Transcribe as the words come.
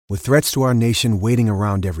With threats to our nation waiting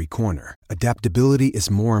around every corner, adaptability is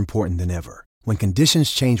more important than ever. When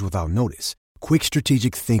conditions change without notice, quick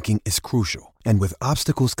strategic thinking is crucial. And with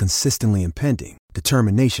obstacles consistently impending,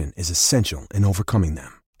 determination is essential in overcoming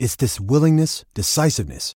them. It's this willingness,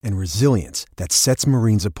 decisiveness, and resilience that sets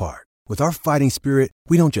Marines apart. With our fighting spirit,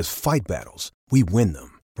 we don't just fight battles, we win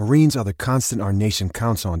them. Marines are the constant our nation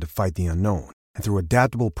counts on to fight the unknown. And through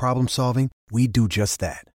adaptable problem solving, we do just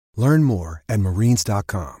that. Learn more at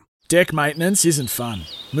marines.com. Deck maintenance isn't fun.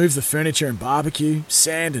 Move the furniture and barbecue,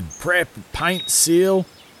 sand and prep, paint, seal,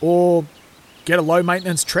 or get a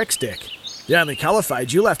low-maintenance Trex deck. The only colour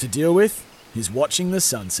fade you'll have to deal with is watching the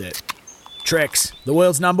sunset. Trex, the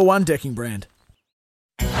world's #1 decking brand.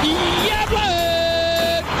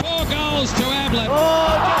 Yablett! 4 goals to Ablett.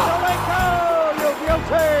 Oh, you're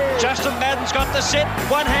guilty. Justin Madden's got the set,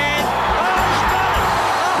 one hand.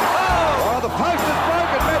 Oh, the post is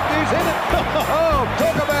broken. Matthews hit it. Oh,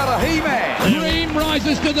 talk about a he-man. Dream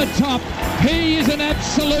rises to the top. He is an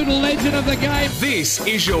absolute legend of the game. This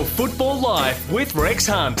is your Football Life with Rex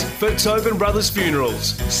Hunt for Tobin Brothers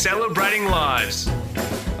Funerals, celebrating lives.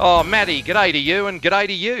 Oh, Matty, g'day to you and g'day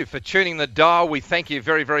to you for tuning the dial. We thank you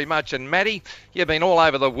very, very much. And Matty, you've been all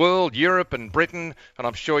over the world, Europe and Britain, and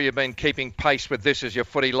I'm sure you've been keeping pace with this as your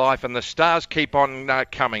footy life, and the stars keep on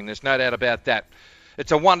coming. There's no doubt about that.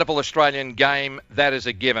 It's a wonderful Australian game, that is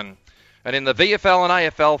a given. And in the VFL and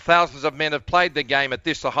AFL, thousands of men have played the game at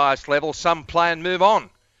this, the highest level. Some play and move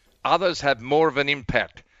on. Others have more of an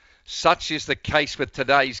impact. Such is the case with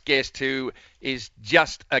today's guest, who is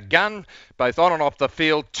just a gun, both on and off the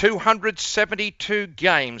field. 272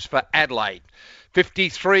 games for Adelaide,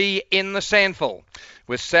 53 in the SANFL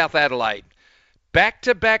with South Adelaide.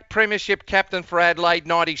 Back-to-back premiership captain for Adelaide,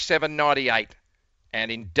 97-98,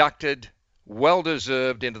 and inducted,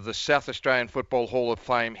 well-deserved, into the South Australian Football Hall of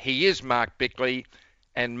Fame. He is Mark Bickley.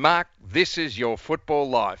 And Mark, this is your Football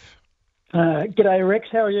Life. G'day, Rex.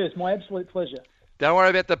 How are you? It's my absolute pleasure. Don't worry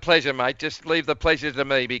about the pleasure, mate. Just leave the pleasure to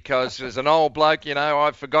me, because as an old bloke, you know,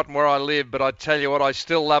 I've forgotten where I live, but I tell you what, I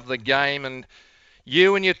still love the game. And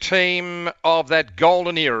you and your team of that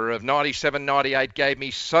golden era of 97-98 gave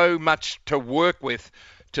me so much to work with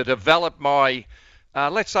to develop my,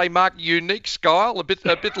 let's say, Mark, unique style, a bit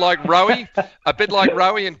like Rowie, a bit like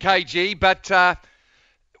Rowie and KG. But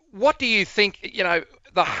what do you think, you know,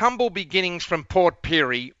 the humble beginnings from Port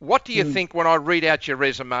Pirie, what do you think when I read out your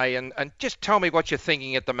resume, and just tell me what you're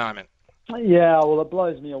thinking at the moment? Yeah, well, it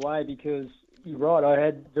blows me away, because you're right, I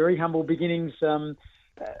had very humble beginnings. You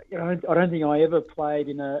know, I don't think I ever played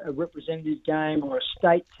in a representative game or a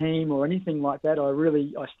state team or anything like that.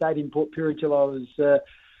 I stayed in Port Pirie till I was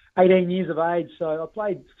 18 years of age. So I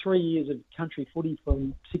played 3 years of country footy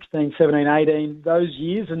from 16, 17, 18, those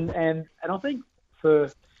years. And I think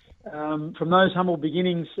from those humble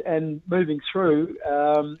beginnings and moving through,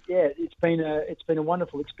 it's been a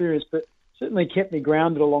wonderful experience, but certainly kept me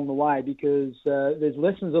grounded along the way, because there's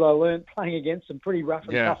lessons that I learned playing against some pretty rough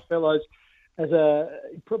and tough fellows as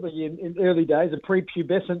probably in early days, a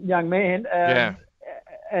prepubescent young man,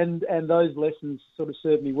 and those lessons sort of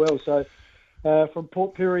served me well. So from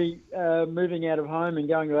Port Pirie, moving out of home and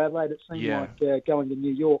going to Adelaide, it seemed like going to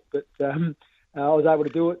New York, but I was able to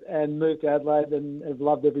do it and moved to Adelaide, and have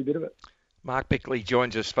loved every bit of it. Mark Bickley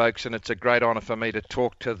joins us, folks, and it's a great honour for me to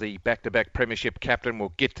talk to the back-to-back premiership captain.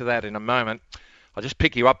 We'll get to that in a moment. I'll just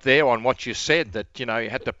pick you up there on what you said, that, you know, you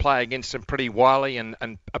had to play against some pretty wily and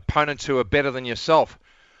opponents who are better than yourself.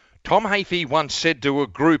 Tom Hafey once said to a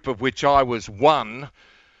group of which I was one,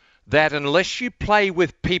 that unless you play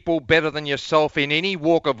with people better than yourself in any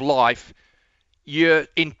walk of life, you're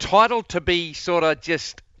entitled to be sort of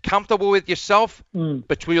just comfortable with yourself,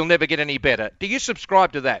 but you'll never get any better. Do you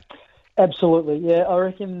subscribe to that? Absolutely, yeah. I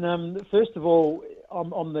reckon, first of all,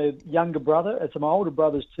 I'm the younger brother. So my older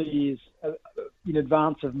brother's 2 years in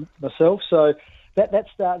advance of myself, so that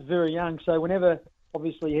starts very young. So whenever,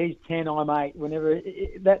 obviously, he's 10, I'm 8, whenever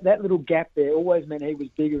that little gap there always meant he was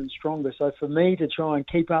bigger and stronger. So for me to try and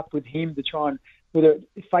keep up with him, to try and, whether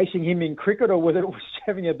facing him in cricket or whether it was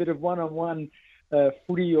having a bit of one-on-one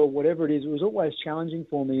footy or whatever it is, it was always challenging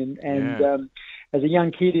for me. And as a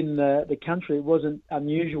young kid in the country, it wasn't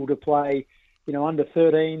unusual to play, you know, under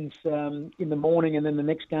 13s in the morning, and then the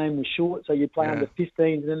next game was short, so you'd play under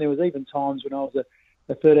 15s. And then there was even times when I was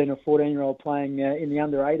a 13 or 14-year-old playing in the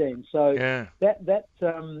under 18s. So that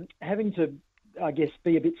having to, I guess,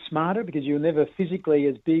 be a bit smarter, because you're never physically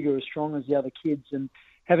as big or as strong as the other kids, and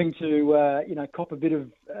having to cop a bit of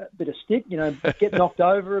stick, get knocked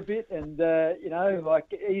over a bit, and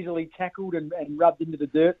easily tackled and rubbed into the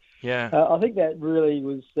dirt. Yeah. I think that really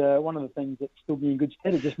was one of the things that stood me in good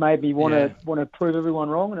stead. It just made me want to prove everyone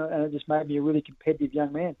wrong, and it just made me a really competitive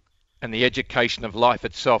young man. And the education of life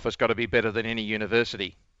itself has got to be better than any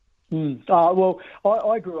university. Well,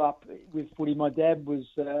 I grew up with footy. My dad was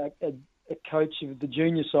a coach of the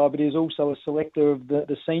junior side, but he was also a selector of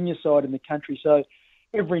the senior side in the country. So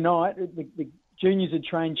every night, the juniors would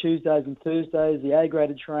train Tuesdays and Thursdays. The A grade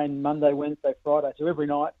would train Monday, Wednesday, Friday. So every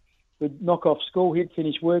night we'd knock off school, he'd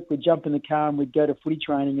finish work, we'd jump in the car and we'd go to footy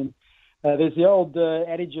training. And there's the old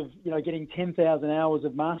adage of getting 10,000 hours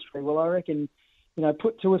of mastery. Well, I reckon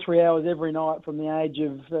put 2 or 3 hours every night from the age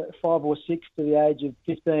of 5 or 6 to the age of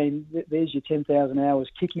 15. There's your 10,000 hours.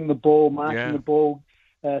 Kicking the ball, marking the ball,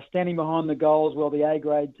 standing behind the goals while the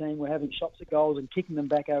A-grade team were having shots at goals and kicking them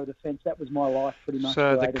back over the fence. That was my life pretty much.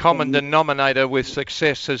 So the common denominator with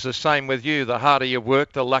success is the same with you. The harder you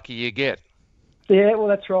work, the luckier you get. Yeah, well,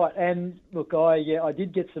 that's right. And look, I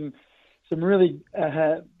did get some really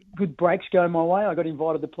good breaks going my way. I got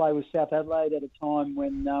invited to play with South Adelaide at a time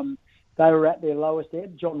when they were at their lowest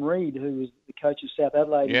ebb. John Reid, who was the coach of South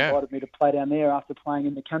Adelaide, invited me to play down there after playing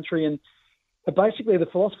in the country. And basically the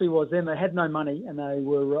philosophy was then they had no money and they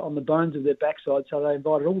were on the bones of their backside, so they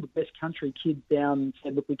invited all the best country kids down and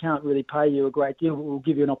said, look, we can't really pay you a great deal, but we'll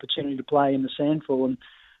give you an opportunity to play in the SANFL. And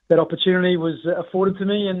that opportunity was afforded to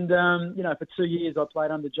me, and for 2 years I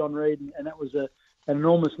played under John Reid, and that was an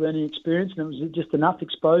enormous learning experience, and it was just enough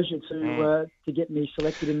exposure to get me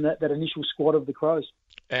selected in that initial squad of the Crows.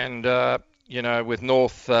 And with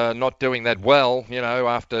North not doing that well,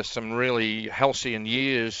 after some really halcyon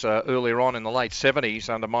years earlier on in the late 70s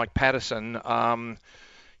under Mike Patterson,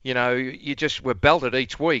 you just were belted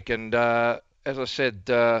each week. And as I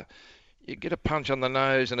said, you get a punch on the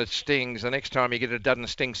nose and it stings. The next time you get it doesn't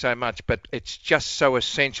sting so much, but it's just so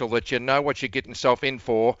essential that you know what you're getting yourself in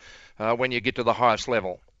for when you get to the highest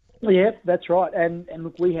level. Yeah, that's right. And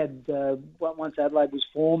look, we had, once Adelaide was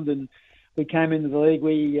formed and we came into the league,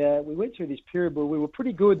 we went through this period where we were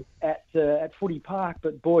pretty good at Footy Park,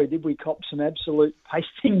 but boy, did we cop some absolute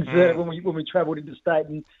pastings when we travelled interstate.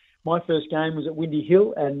 And my first game was at Windy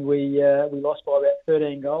Hill, and we lost by about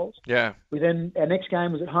 13 goals. Yeah. Our next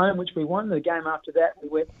game was at home, which we won. The game after that, we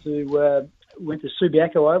went to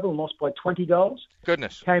Subiaco Oval and lost by 20 goals.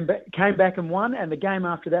 Goodness. Came back and won, and the game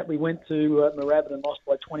after that, we went to Moorabbin and lost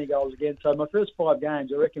by 20 goals again. So my first 5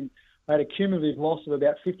 games, I reckon, I had a cumulative loss of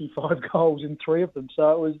about 55 goals in 3 of them.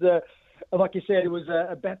 So it was, like you said, it was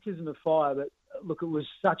a baptism of fire. But look, it was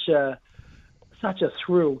such a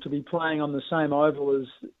thrill to be playing on the same oval as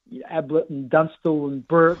Ablett and Dunstall and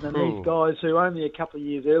Burton and these guys who only a couple of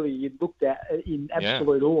years earlier you'd looked at in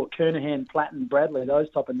absolute awe. Kernahan, Platten, Bradley, those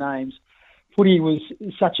type of names. Footy was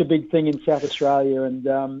such a big thing in South Australia,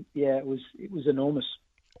 and it was enormous.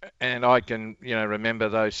 And I can, remember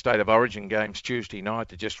those State of Origin games Tuesday night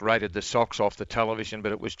that just rated the socks off the television,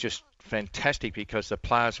 but it was just fantastic because the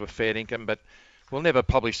players were fair income, but we'll never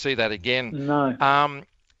probably see that again. No.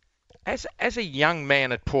 As a young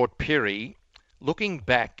man at Port Pirie, looking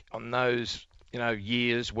back on those,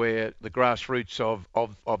 years where the grassroots of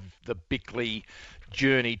the Bickley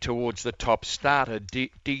journey towards the top started,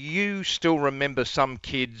 do you still remember some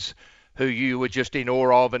kids who you were just in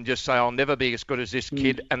awe of and just say, I'll never be as good as this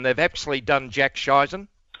kid, and they've actually done Jack Shizen?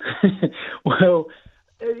 Well,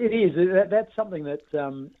 it is. That's something that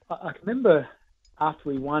I can remember after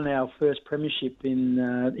we won our first premiership in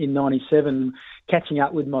 '97, catching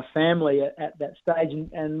up with my family at that stage,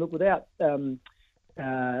 and look, without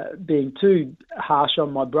being too harsh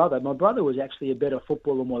on my brother was actually a better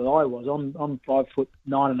footballer than what I was. I'm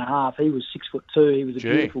 5'9.5". He was 6'2". He was a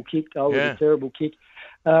beautiful kick. I was a terrible kick.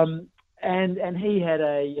 And he had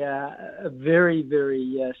a very,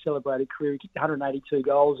 very celebrated career. He kicked 182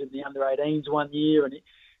 goals in the under-18s one year, and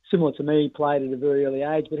similar to me, played at a very early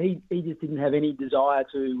age. But he just didn't have any desire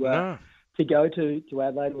to go to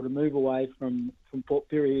Adelaide or to move away from Port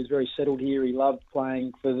Pirie. He was very settled here. He loved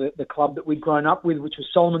playing for the club that we'd grown up with, which was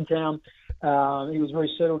Solomon Town. He was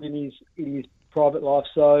very settled in his private life,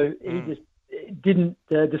 so he just didn't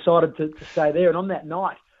decided to stay there. And on that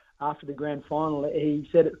night, after the grand final, he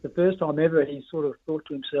said it's the first time ever he sort of thought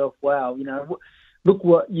to himself, wow, look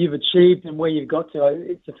what you've achieved and where you've got to.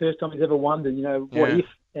 It's the first time he's ever wondered, what if?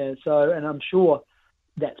 And I'm sure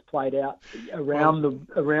that's played out around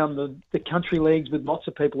the country leagues with lots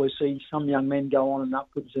of people who see some young men go on and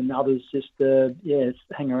upwards and others just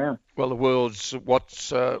hang around. Well, the world's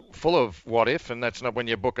full of what if, and that's not when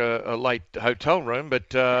you book a late hotel room.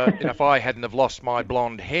 But if I hadn't have lost my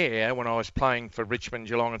blonde hair when I was playing for Richmond,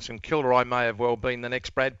 Geelong, and St Kilda, I may have well been the next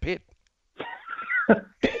Brad Pitt.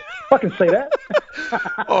 I can see that.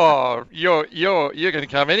 Oh, you're going to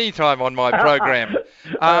come anytime on my program.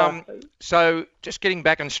 So just getting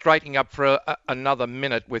back and straightening up for another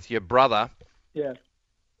minute with your brother. Yeah.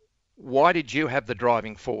 Why did you have the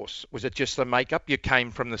driving force? Was it just the makeup? You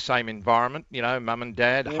came from the same environment, mum and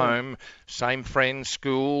dad, home, same friends,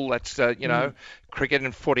 school. That's cricket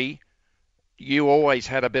and footy. You always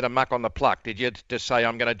had a bit of muck on the pluck, did you? To say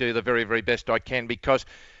I'm going to do the very, very best I can, because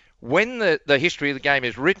when the history of the game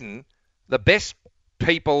is written, the best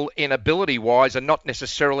people in ability-wise are not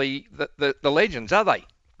necessarily the legends, are they?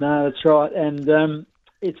 No, that's right. And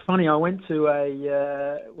it's funny. I went to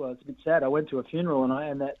it's a bit sad. I went to a funeral,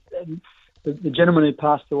 and the gentleman who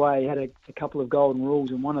passed away had a couple of golden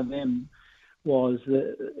rules, and one of them was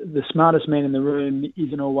the smartest man in the room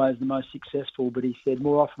isn't always the most successful, but he said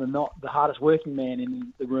more often than not, the hardest working man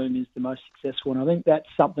in the room is the most successful. And I think that's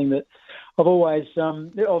something that I've always,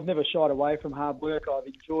 I've never shied away from hard work. I've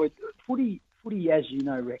enjoyed footy, as you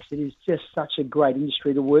know, Rex. It is just such a great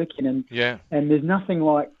industry to work in, and there's nothing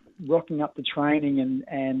like rocking up to training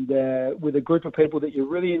and with a group of people that you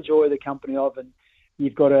really enjoy the company of, and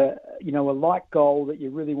you've got a like goal that you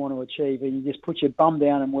really want to achieve, and you just put your bum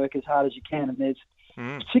down and work as hard as you can. And there's,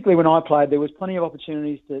 particularly when I played, there was plenty of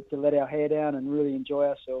opportunities to let our hair down and really enjoy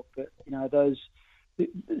ourselves. But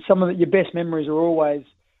some of your best memories are always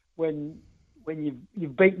when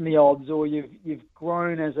you've beaten the odds, or you've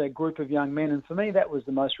grown as a group of young men. And for me, that was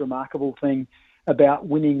the most remarkable thing about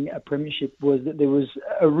winning a premiership, was that there was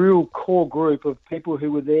a real core group of people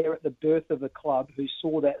who were there at the birth of the club who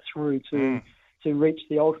saw that through to reach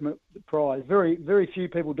the ultimate prize. Very, very few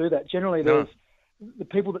people do that. Generally, there's the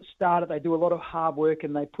people that start it, they do a lot of hard work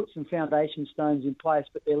and they put some foundation stones in place,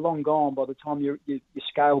 but they're long gone by the time you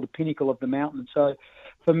scale the pinnacle of the mountain. So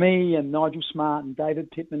for me and Nigel Smart and David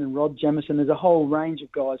Pittman and Rod Jamieson, there's a whole range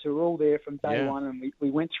of guys who are all there from day one, and we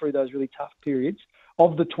went through those really tough periods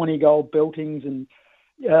of the 20-goal beltings and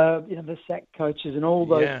the sack coaches and all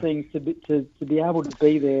those things. To be able to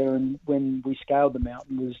be there, and when we scaled the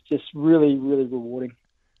mountain, was just really, really rewarding.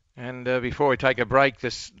 And before we take a break,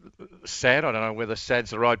 this sad, I don't know whether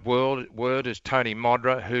sad's the right word, is Tony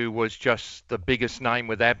Modra, who was just the biggest name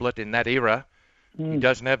with Ablett in that era. He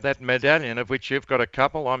doesn't have that medallion, of which you've got a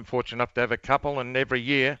couple. I'm fortunate enough to have a couple, and every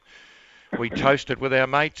year we toast it with our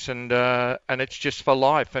mates, and it's just for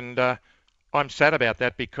life. And I'm sad about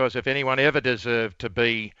that, because if anyone ever deserved to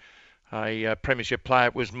be a premiership player,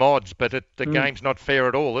 it was Mods. But the game's not fair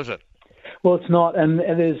at all, is it? Well, it's not. And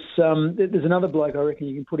there's another bloke I reckon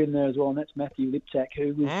you can put in there as well, and that's Matthew Liptak,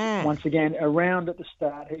 who was once again around at the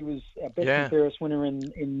start. He was our best and fairest winner in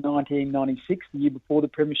 1996, the year before the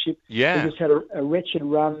premiership. Yeah. He just had a wretched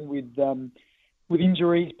run with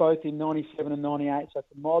injuries both in 97 and 98. So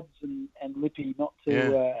for Mods and Lippy not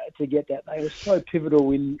to get that, they were so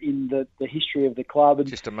pivotal in the history of the club. And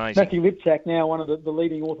just amazing. Matthew Liptak, now one of the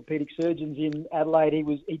leading orthopaedic surgeons in Adelaide,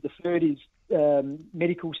 he deferred his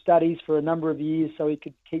medical studies for a number of years so he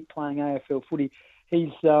could keep playing AFL footy. He's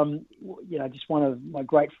just one of my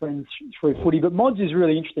great friends through footy. But Mods is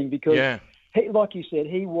really interesting because he, like you said,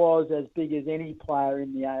 he was as big as any player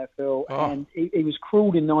in the AFL, and he was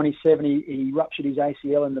cruelled in 97. He ruptured his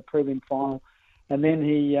ACL in the prelim final, and then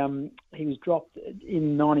he was dropped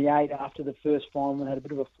in 98 after the first final and had a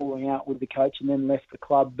bit of a falling out with the coach, and then left the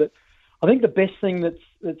club. But I think the best thing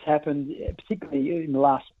that's happened, particularly in the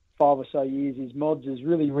last 5 or so years, is Mods has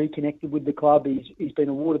really reconnected with the club. He's been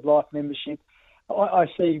awarded life membership. I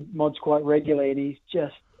see Mods quite regularly,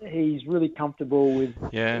 and he's really comfortable with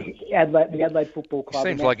the Adelaide Football Club.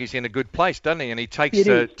 Seems like he's in a good place, doesn't he? And he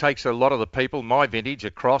takes a lot of the people, my vintage,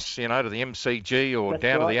 across, to the MCG or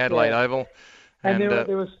down to the Adelaide Oval. And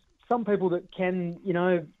there was some people that can,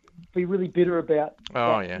 be really bitter about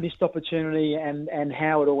missed opportunity and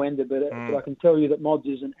how it all ended. But I can tell you that Mods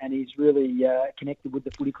isn't, and he's really connected with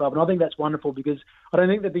the footy club. And I think that's wonderful, because I don't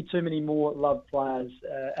think there'd be too many more loved players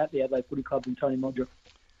at the Adelaide Footy Club than Tony Modra.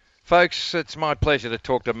 Folks, it's my pleasure to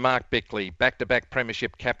talk to Mark Bickley, back-to-back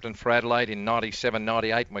premiership captain for Adelaide in 97,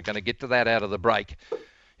 98, and we're going to get to that out of the break.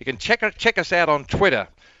 You can check us out on Twitter.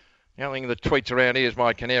 The only thing that tweets around here is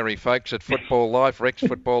my canary, folks, at Football Life, Rex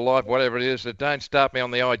Football Life, whatever it is. Don't start me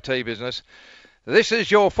on the IT business. This is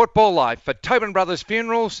your Football Life for Tobin Brothers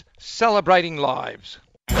Funerals, celebrating lives.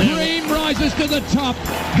 Dream rises to the top.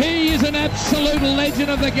 He is an absolute legend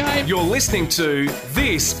of the game. You're listening to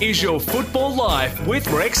This Is Your Football Life with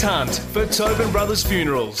Rex Hunt for Tobin Brothers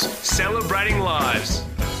Funerals, celebrating lives.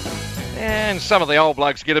 And some of the old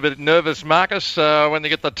blokes get a bit nervous, Marcus, when they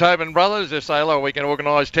get the Tobin Brothers. They say, "Oh, we can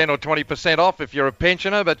organise 10 or 20% off if you're a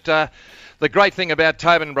pensioner." But the great thing about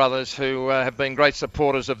Tobin Brothers, who have been great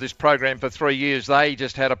supporters of this program for 3 years, they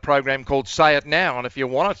just had a program called Say It Now. And if you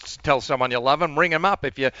want to tell someone you love them, ring them up.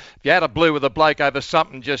 If you had a blue with a bloke over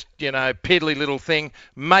something, just, piddly little thing,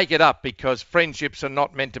 make it up, because friendships are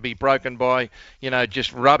not meant to be broken by,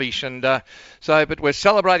 just rubbish. And but we're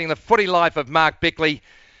celebrating the footy life of Mark Bickley.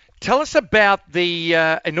 Tell us about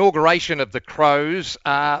the inauguration of the Crows,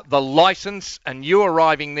 the licence, and you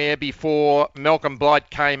arriving there before Malcolm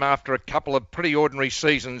Blight came after a couple of pretty ordinary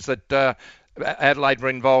seasons that Adelaide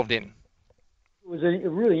were involved in. It was a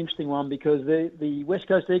really interesting one because the West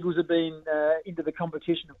Coast Eagles have been into the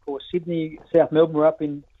competition. Of course, Sydney, South Melbourne were up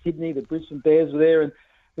in Sydney, the Brisbane Bears were there, and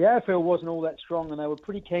the AFL wasn't all that strong, and they were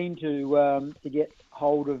pretty keen to get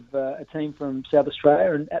hold of a team from South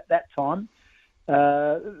Australia. And at that time,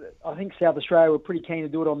 I think South Australia were pretty keen to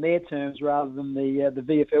do it on their terms rather than the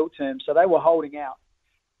VFL terms. So they were holding out,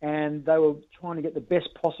 and they were trying to get the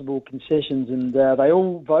best possible concessions. And they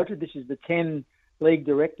all voted. This is the 10 league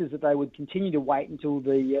directors, that they would continue to wait until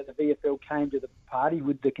the VFL came to the party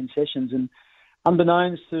with the concessions. And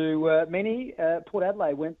unbeknownst to many, Port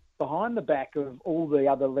Adelaide went behind the back of all the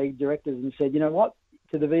other league directors and said, "You know what?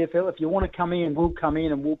 To the VFL, if you want to come in, we'll come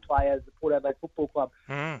in and we'll play as the Port Adelaide Football Club."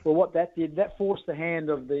 Well, what that did, that forced the hand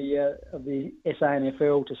of the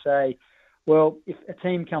SANFL to say, well, if a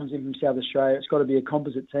team comes in from South Australia, it's got to be a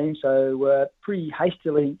composite team. So pretty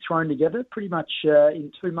hastily thrown together, pretty much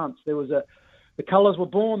in 2 months. There was the colours were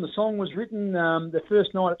born, the song was written. The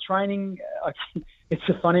first night at training, it's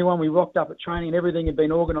a funny one. We rocked up at training and everything had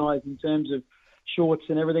been organised in terms of shorts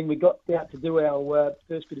and everything. We got out to do our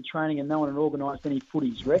first bit of training and no one had organised any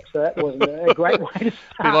footies, Rex, so that wasn't a great way to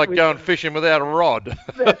start. Be like going fishing without a rod.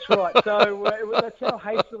 That's right. So that's how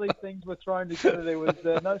hastily things were thrown together. There was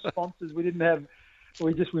no sponsors. We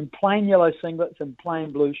just went plain yellow singlets and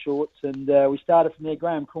plain blue shorts, and we started from there.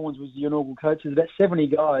 Graham Corns was the inaugural coach. There's about 70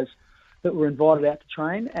 guys that were invited out to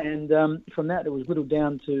train, and from that it was whittled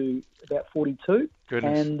down to about 42.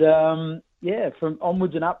 Goodness. And from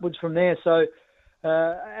onwards and upwards from there. So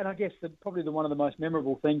and I guess probably one of the most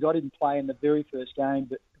memorable things, I didn't play in the very first game,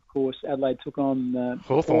 but of course Adelaide took on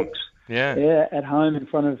Hawthorn. Yeah, at home in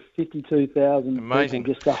front of 52,000 Amazing.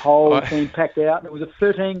 People, just the whole team packed out. And it was a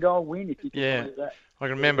 13-goal win, if you can believe that. I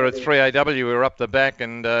can remember at 3AW we were up the back,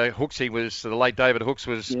 and the late David Hooks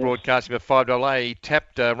was broadcasting for 5AA. He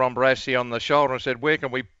tapped Ron Barassi on the shoulder and said, "Where can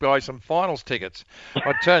we buy some finals tickets?"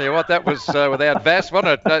 I tell you what, that was without Vass,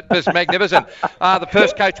 wasn't it? That was magnificent. The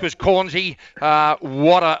first coach was Cornsey.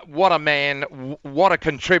 What a man, what a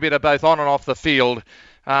contributor both on and off the field.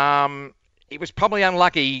 He was probably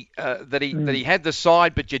unlucky that he had the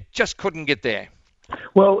side, but you just couldn't get there.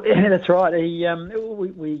 Well, yeah, that's right.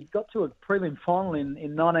 We got to a prelim final in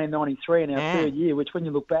 1993 in our third year, which when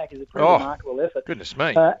you look back is a pretty remarkable effort. Goodness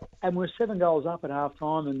me. And we're 7 goals up at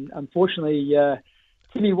half-time, and unfortunately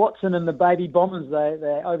Timmy Watson and the Baby Bombers,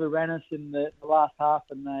 they overran us in the last half,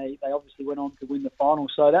 and they obviously went on to win the final.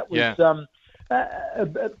 So that was,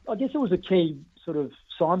 I guess it was a key sort of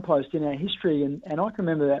signpost in our history, and I can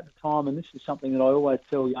remember at the time, and this is something that I always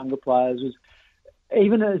tell younger players, was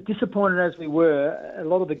even as disappointed as we were, a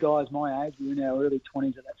lot of the guys my age, we were in our early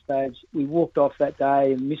 20s at that stage, we walked off that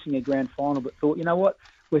day and missing a grand final, but thought, you know what,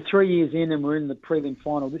 we're 3 years in and we're in the prelim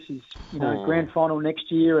final. This is, grand final next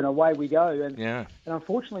year, and away we go. And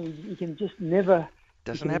unfortunately, you can just never...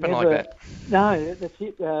 Doesn't happen like that. No, that's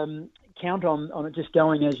it. Count on it just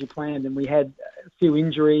going as you planned. And we had a few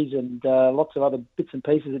injuries and lots of other bits and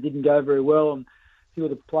pieces that didn't go very well. And a few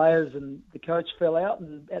of the players and the coach fell out.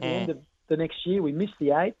 And at the end of the next year, we missed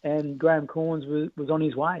the 8, and Graham Corns was on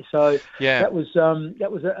his way. So that was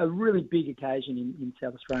a really big occasion in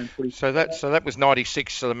South Australian footy. So that was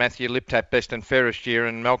 96, so the Matthew Liptap best and fairest year,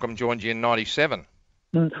 and Malcolm joined you in 97.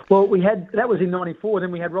 Well, that was in 94.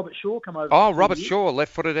 Then we had Robert Shaw come over. Oh, Robert Shaw,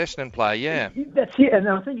 left-footed Essendon player, yeah. That's it. And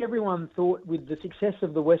I think everyone thought with the success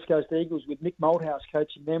of the West Coast Eagles, with Mick Malthouse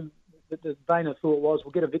coaching them, that the vein of thought was,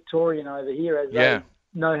 we'll get a Victorian over here as they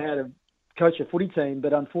know how to coach a footy team.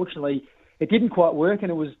 But unfortunately, it didn't quite work,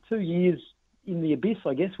 and it was 2 years in the abyss,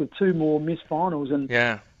 I guess, with 2 more missed finals. And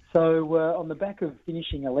so on the back of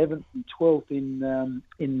finishing 11th and 12th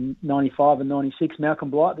in 95 and 96, Malcolm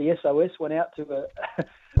Blight, the SOS, went out to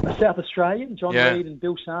a South Australian, John Reid and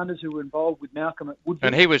Bill Sanders, who were involved with Malcolm at Woodford.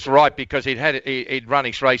 And he was right, because he'd run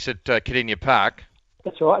his race at Cardinia Park.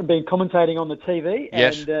 That's right, and been commentating on the TV,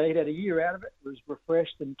 Yes. and he'd had a year out of it, was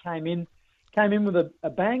refreshed, and came in with a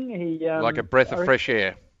bang. He like a breath of fresh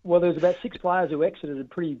air. Well, there was about 6 players who exited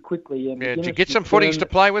pretty quickly. Did you get some footies to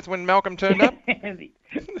play with when Malcolm turned up?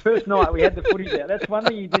 First night we had the footies out. That's one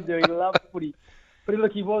thing he did do. He loved footy. But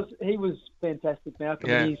look, he was fantastic, Malcolm.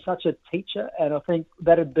 Yeah. And he's such a teacher, and I think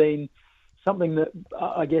that had been something that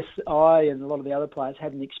I guess I and a lot of the other players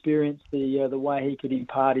hadn't experienced, the way he could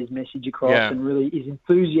impart his message across, and really his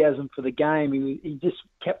enthusiasm for the game. He just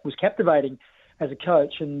was captivating as a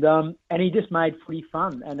coach, and he just made footy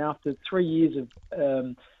fun. And after 3 years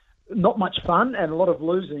of not much fun and a lot of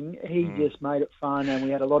losing, he just made it fun, and we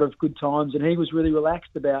had a lot of good times. And he was really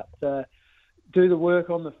relaxed about do the work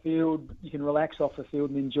on the field. You can relax off the field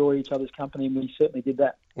and enjoy each other's company, and we certainly did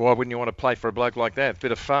that. Why wouldn't you want to play for a bloke like that?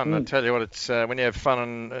 Bit of fun. I tell you what, it's when you have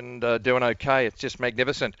fun and doing okay, it's just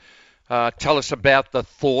magnificent. Tell us about the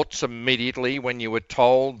thoughts immediately when you were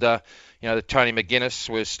told, that Tony McGuinness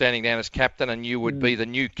was standing down as captain and you would be the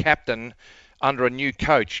new captain under a new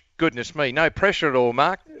coach. Goodness me, no pressure at all,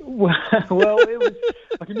 Mark. Well, it was.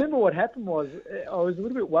 I can remember what happened was I was a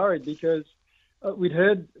little bit worried because we'd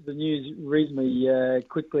heard the news reasonably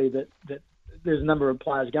quickly that there's a number of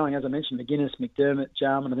players going. As I mentioned, McGuinness, McDermott,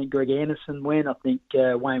 Jarman, I think Greg Anderson went. I think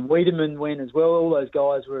Wayne Wiedemann went as well. All those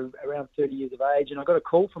guys were around 30 years of age. And I got a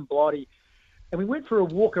call from Blighty, and we went for a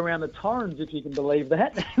walk around the Torrens, if you can believe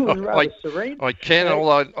that. It was rather serene. I can.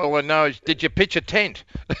 All I know is, did you pitch a tent?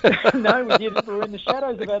 No, we didn't. We were in the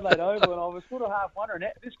shadows of Adelaide Oval, and I was sort of half wondering,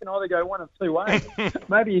 this can either go one of two ways.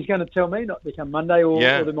 Maybe he's going to tell me not to come Monday, or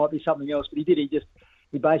there might be something else. But he did.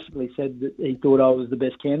 He basically said that he thought I was the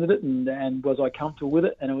best candidate, and was I comfortable with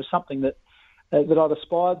it? And it was something that I'd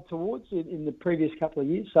aspired towards in the previous couple of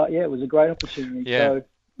years. So, yeah, it was a great opportunity. Yeah.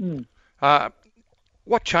 So,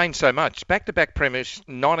 what changed so much? Back-to-back premiers,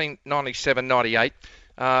 1997, 98.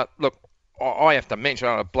 Look, I have to mention,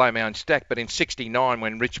 I don't blow my own stack, but in 69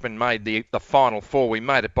 when Richmond made the Final Four, we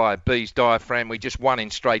made it by a bee's diaphragm. We just won in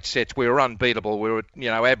straight sets. We were unbeatable. We were,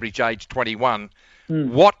 average age 21.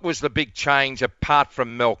 What was the big change apart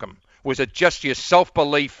from Malcolm? Was it just your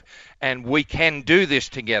self-belief and we can do this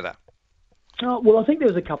together? Well, I think there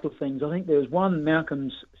was a couple of things. I think there was one,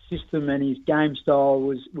 Malcolm's system and his game style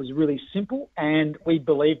was really simple, and we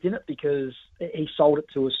believed in it because he sold it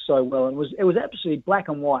to us so well. And it was absolutely black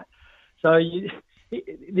and white. So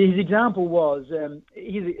his example was,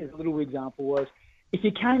 here's a little example was, if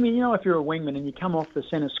you came in, if you're a wingman and you come off the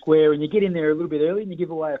centre square and you get in there a little bit early and you give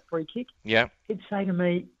away a free kick, he'd say to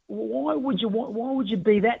me, why would you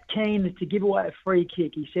be that keen to give away a free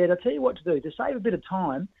kick? He said, I'll tell you what to do. To save a bit of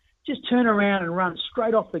time, just turn around and run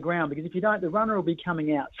straight off the ground, because if you don't, the runner will be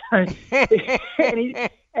coming out. So,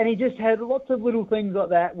 and he just had lots of little things like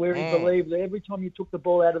that where he believed that every time you took the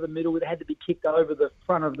ball out of the middle, it had to be kicked over the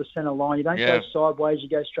front of the centre line. You don't go sideways, you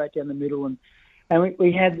go straight down the middle. And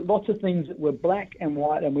we had lots of things that were black and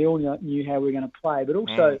white, and we all knew how we were going to play. But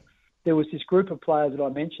also there was this group of players that I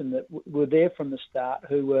mentioned that were there from the start,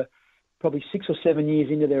 who were probably 6 or 7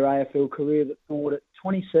 years into their AFL career, that thought at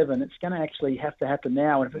 27 it's going to actually have to happen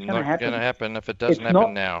now. And if it's going to happen if it doesn't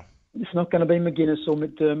happen now. It's not going to be McGuinness or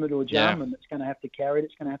McDermott or Jarman that's going to have to carry it.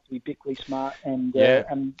 It's going to have to be Bickley, Smart, and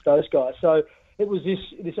those guys. So it was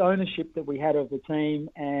this ownership that we had of the team,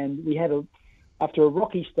 and we had after a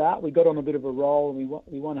rocky start, we got on a bit of a roll, and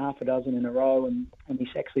we won half a dozen in a row, and we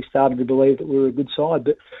actually started to believe that we were a good side.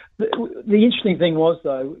 But the interesting thing was,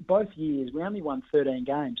 though, both years we only won 13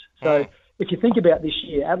 games. So if you think about this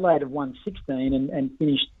year, Adelaide have won 16 and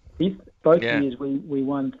finished fifth. Both years we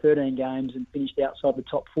won 13 games and finished outside the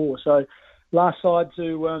top four. So last side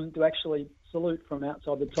to actually salute from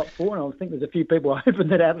outside the top four, and I think there's a few people hoping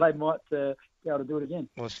that Adelaide might be able to do it again.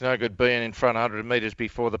 Well, it's no good being in front 100 metres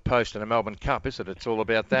before the post in a Melbourne Cup, is it? It's all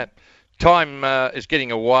about that. Time is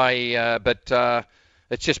getting away, but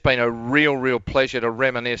it's just been a real pleasure to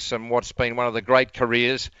reminisce on what's been one of the great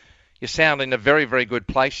careers. You sound in a very, very good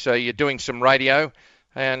place, so you're doing some radio,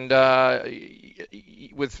 and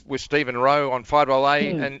with Stephen Rowe on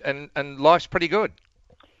 5AA, and life's pretty good.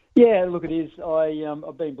 Yeah, look, it is.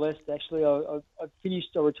 I've been blessed, actually. I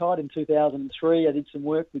retired in 2003. I did some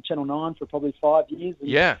work with Channel 9 for probably 5 years.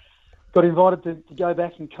 And got invited to go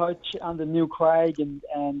back and coach under Neil Craig, and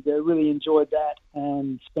really enjoyed that,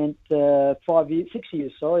 and spent 6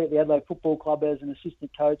 years, at the Adelaide Football Club as an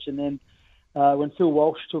assistant coach. And then when Phil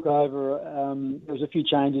Walsh took over, there was a few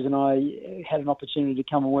changes, and I had an opportunity to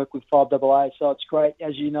come and work with 5AA. So it's great.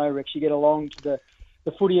 As you know, Rex, you get along to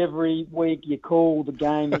the footy every week. You call the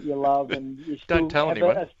game that you love, and you still don't tell have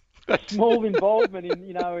anyone. a small involvement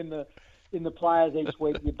in the players each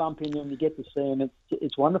week. You bump into them, you get to see them.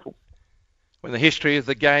 It's wonderful. when the history of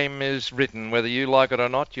the game is written, whether you like it or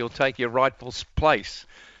not, you'll take your rightful place,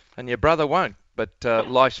 and your brother won't. But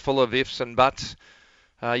life's full of ifs and buts.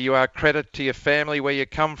 You are a credit to your family, where you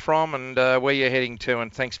come from and where you're heading to,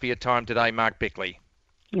 and thanks for your time today, Mark Bickley.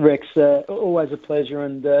 Rex, always a pleasure,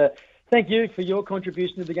 and thank you for your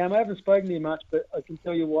contribution to the game. I haven't spoken to you much, but I can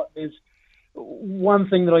tell you what, there's one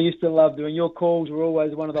thing that I used to love doing. Your calls were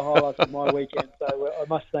always one of the highlights of my weekend, so I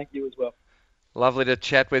must thank you as well. Lovely to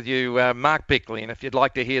chat with you, Mark Bickley. And if you'd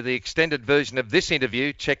like to hear the extended version of this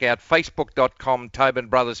interview, check out facebook.com Tobin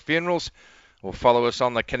Brothers Funerals, or follow us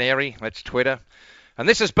on the Canary, that's Twitter. And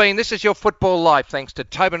this is your football life, thanks to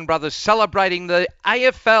Tobin Brothers, celebrating the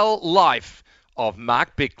AFL life of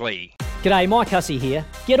Mark Bickley. G'day, Mike Hussey here.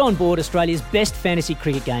 Get on board Australia's best fantasy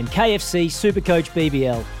cricket game, KFC Supercoach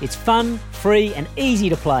BBL. It's fun, free and easy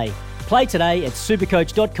to play. Play today at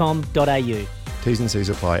supercoach.com.au. T's and C's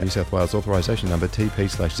apply. New South Wales authorisation number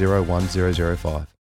TP/01005.